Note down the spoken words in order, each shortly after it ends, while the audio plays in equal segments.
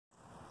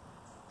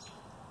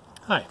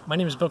Hi, my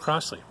name is Bill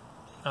Crossley.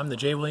 I'm the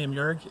J. William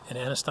Jurg and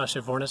Anastasia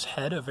Vornas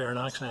Head of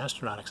Aeronautics and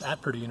Astronautics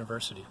at Purdue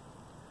University.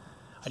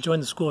 I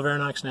joined the School of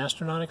Aeronautics and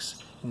Astronautics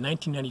in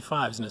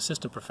 1995 as an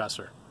assistant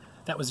professor.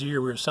 That was the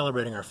year we were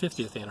celebrating our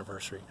 50th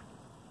anniversary.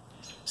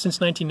 Since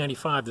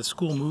 1995, the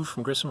school moved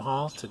from Grissom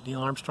Hall to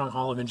Neil Armstrong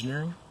Hall of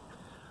Engineering.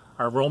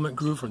 Our enrollment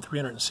grew from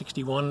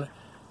 361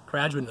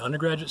 graduate and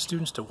undergraduate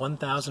students to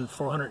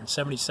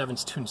 1,477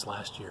 students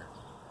last year.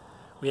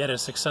 We had a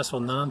successful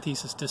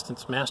non-thesis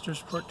distance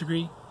master's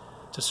degree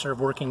to serve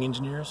working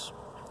engineers.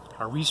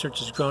 Our research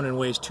has grown in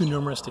ways too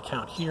numerous to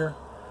count here.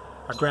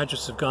 Our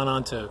graduates have gone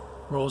on to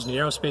roles in the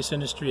aerospace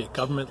industry, at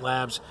government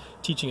labs,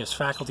 teaching as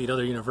faculty at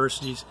other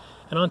universities,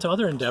 and on to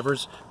other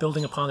endeavors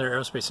building upon their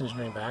aerospace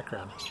engineering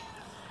background.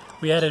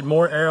 We added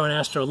more Aero and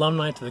Astro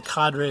alumni to the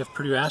cadre of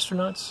Purdue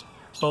astronauts,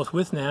 both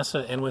with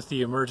NASA and with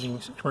the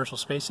emerging commercial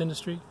space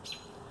industry.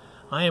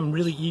 I am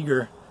really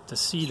eager to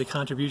see the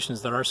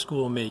contributions that our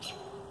school will make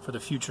for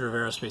the future of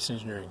aerospace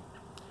engineering.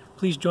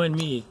 Please join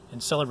me in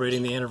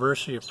celebrating the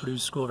anniversary of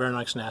Purdue's School of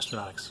Aeronautics and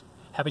Astronautics.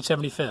 Happy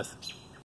 75th!